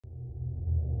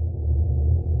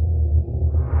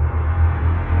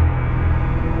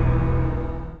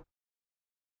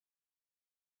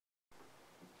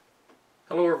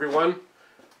Hello everyone,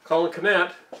 Colin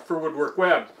Canet for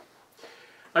WoodWorkWeb.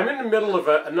 I'm in the middle of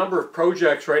a number of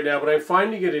projects right now, but I'm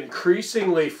finding it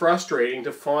increasingly frustrating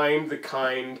to find the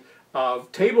kind of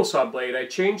table saw blade. I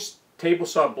change table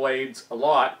saw blades a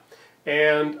lot,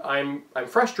 and I'm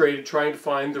frustrated trying to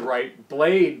find the right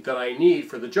blade that I need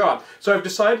for the job. So I've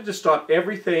decided to stop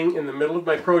everything in the middle of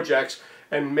my projects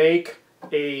and make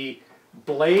a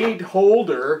blade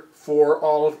holder for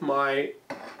all of my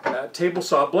table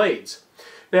saw blades.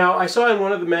 Now, I saw in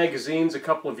one of the magazines a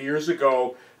couple of years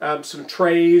ago some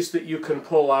trays that you can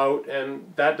pull out,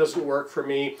 and that doesn't work for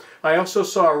me. I also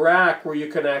saw a rack where you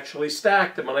can actually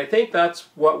stack them, and I think that's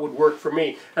what would work for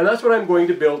me. And that's what I'm going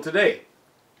to build today.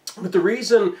 But the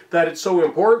reason that it's so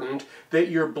important that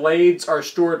your blades are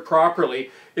stored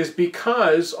properly is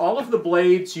because all of the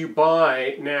blades you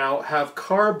buy now have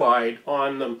carbide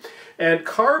on them. And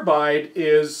carbide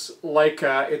is like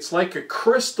it's like a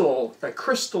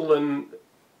crystalline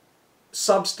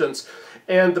substance.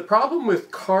 And the problem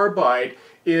with carbide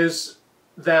is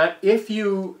that if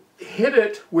you hit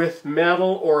it with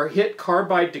metal or hit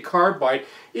carbide to carbide,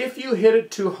 if you hit it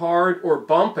too hard or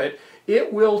bump it,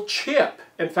 it will chip.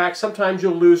 In fact, sometimes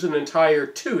you'll lose an entire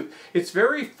tooth. It's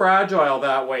very fragile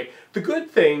that way. The good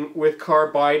thing with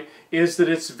carbide is that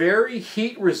it's very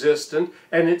heat resistant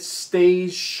and it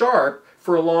stays sharp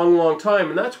for a long time,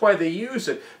 and that's why they use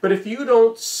it. But if you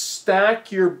don't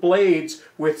stack your blades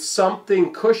with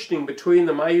something cushioning between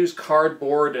them, I use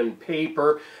cardboard and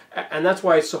paper, and that's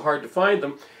why it's so hard to find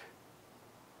them.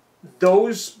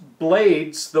 Those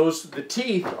blades, the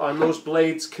teeth on those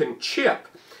blades can chip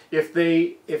if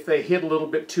they hit a little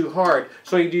bit too hard.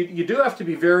 So you do have to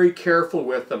be very careful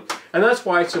with them, and that's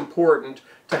why it's important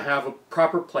to have a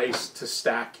proper place to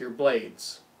stack your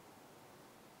blades.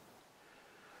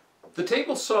 The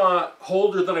table saw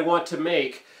holder that I want to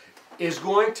make is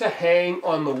going to hang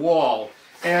on the wall,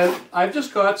 and I've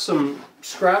just got some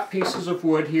scrap pieces of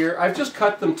wood here. I've just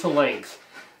cut them to length,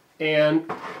 and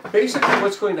basically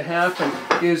what's going to happen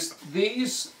is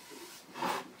these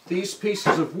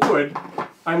pieces of wood,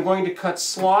 I'm going to cut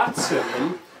slots in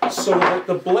them so that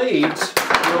the blades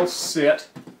will sit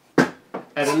at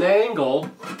an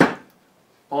angle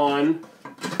on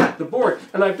the board.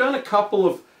 And I've done a couple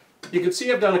of, you can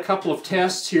see I've done a couple of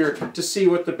tests here to see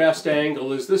what the best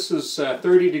angle is. This is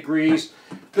 30 degrees.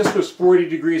 This was 40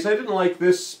 degrees. I didn't like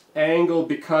this angle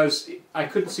because I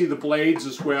couldn't see the blades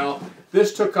as well.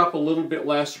 This took up a little bit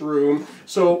less room.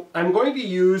 So I'm going to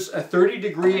use a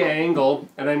 30-degree angle,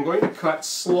 and I'm going to cut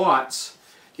slots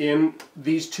in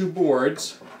these two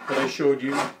boards that I showed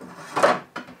you.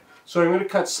 So I'm going to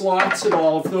cut slots in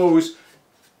all of those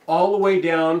all the way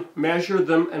down, measure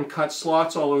them, and cut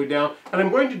slots all the way down. And I'm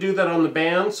going to do that on the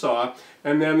bandsaw,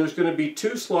 and then there's going to be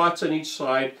two slots on each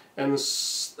side, and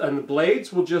the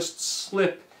blades will just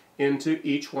slip into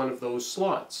each one of those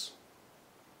slots.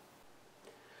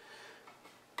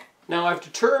 Now I've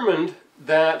determined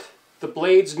that the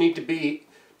blades need to be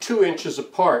 2 inches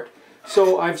apart.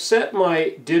 So I've set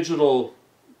my digital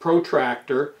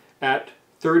protractor at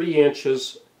 30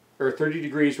 inches, or 30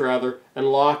 degrees rather, and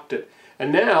locked it.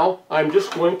 And now I'm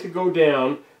just going to go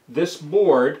down this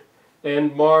board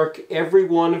and mark every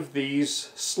one of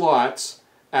these slots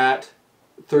at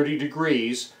 30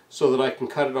 degrees so that I can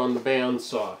cut it on the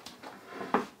bandsaw.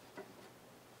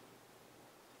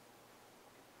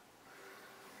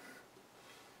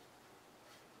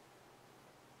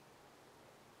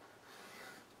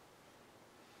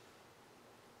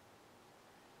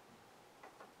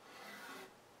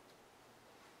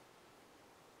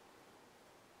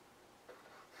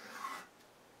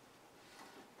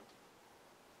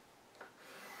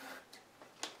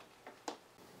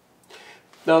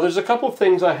 Now there's a couple of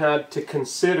things I had to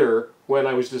consider when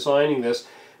I was designing this,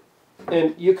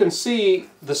 and you can see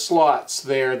the slots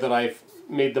there that I've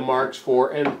made the marks for,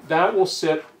 and that will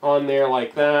sit on there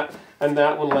like that, and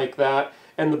that one like that,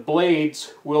 and the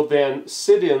blades will then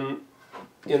sit in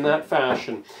that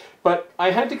fashion. But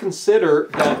I had to consider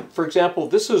that, for example,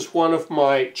 this is one of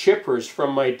my chippers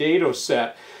from my dado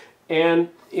set, and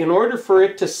in order for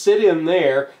it to sit in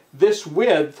there, this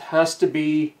width has to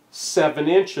be 7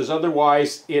 inches,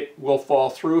 otherwise it will fall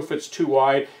through if it's too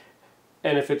wide,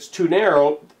 and if it's too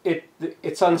narrow,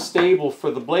 it's unstable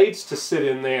for the blades to sit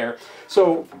in there.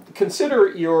 So consider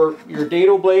your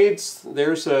dado blades.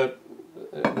 There's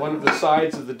one of the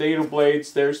sides of the dado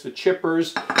blades, there's the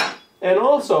chippers, and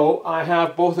also I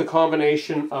have both a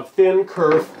combination of thin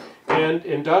kerf and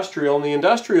industrial, and the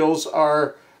industrials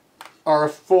are a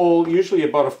full, usually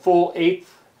about a full 1/8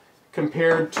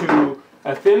 compared to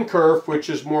a thin kerf,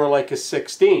 which is more like a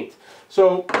 1/16.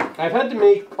 So I've had to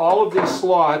make all of these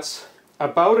slots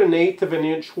about 1/8 of an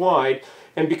inch wide,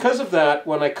 and because of that,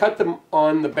 when I cut them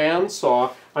on the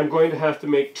bandsaw, I'm going to have to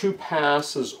make 2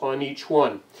 passes on each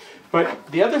one.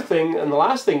 But the other thing, and the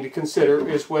last thing to consider,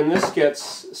 is when this gets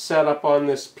set up on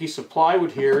this piece of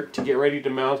plywood here to get ready to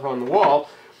mount on the wall,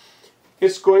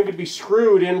 it's going to be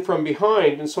screwed in from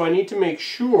behind, and so I need to make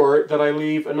sure that I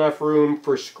leave enough room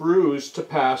for screws to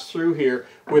pass through here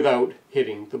without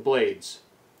hitting the blades.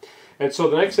 And so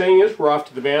the next thing is we're off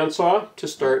to the bandsaw to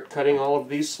start cutting all of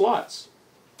these slots.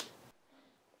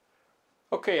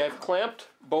 Okay, I've clamped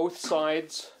both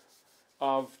sides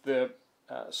of the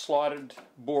slotted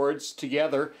boards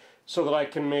together so that I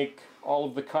can make all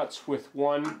of the cuts with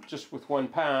just with one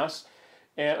pass,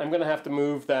 and I'm going to have to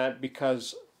move that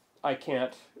because I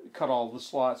can't cut all the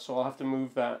slots, so I'll have to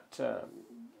move that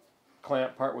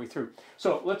clamp partway through.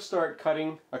 So let's start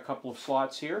cutting a couple of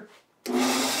slots here.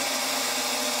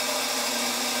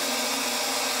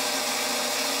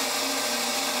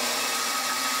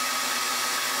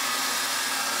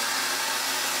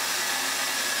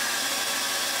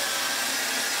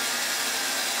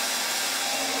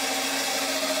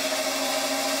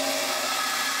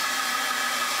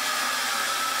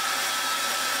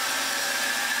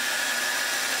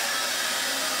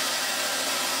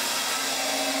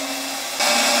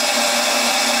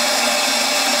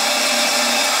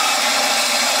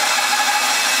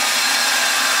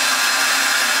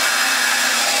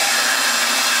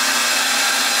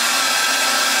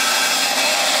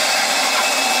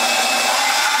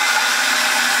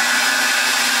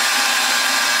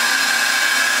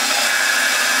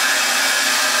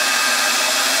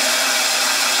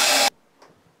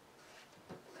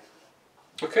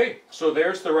 Okay, so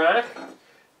there's the rack,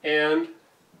 and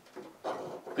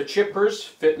the chippers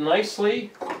fit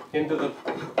nicely into the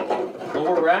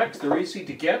lower racks. They're easy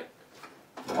to get.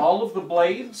 All of the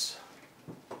blades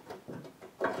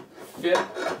fit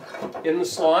in the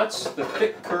slots, the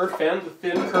thick kerf and the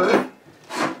thin kerf.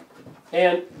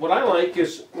 And what I like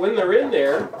is when they're in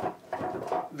there,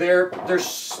 they're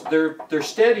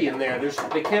steady in there.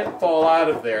 They can't fall out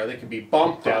of there. They can be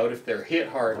bumped out if they're hit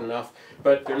hard enough,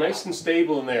 but they're nice and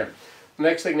stable in there. The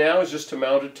next thing now is just to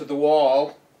mount it to the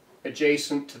wall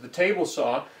adjacent to the table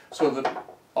saw so that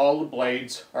all the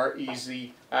blades are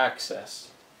easy access.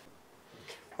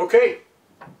 Okay,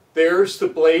 there's the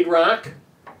blade rack,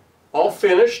 all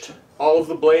finished. All of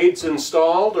the blades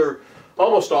installed, or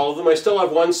almost all of them. I still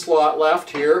have one slot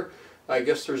left here. I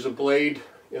guess there's a blade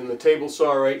in the table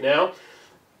saw right now.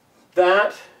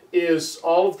 That is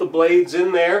all of the blades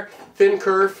in there. Thin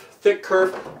kerf, thick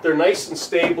kerf. They're nice and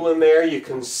stable in there. You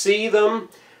can see them,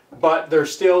 but they're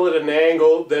still at an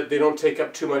angle that they don't take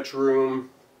up too much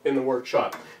room in the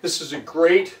workshop. This is a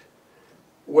great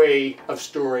way of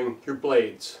storing your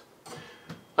blades.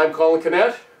 I'm Colin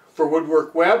Canet for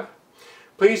WoodWorkWeb.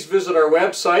 Please visit our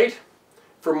website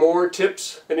for more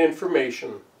tips and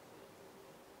information.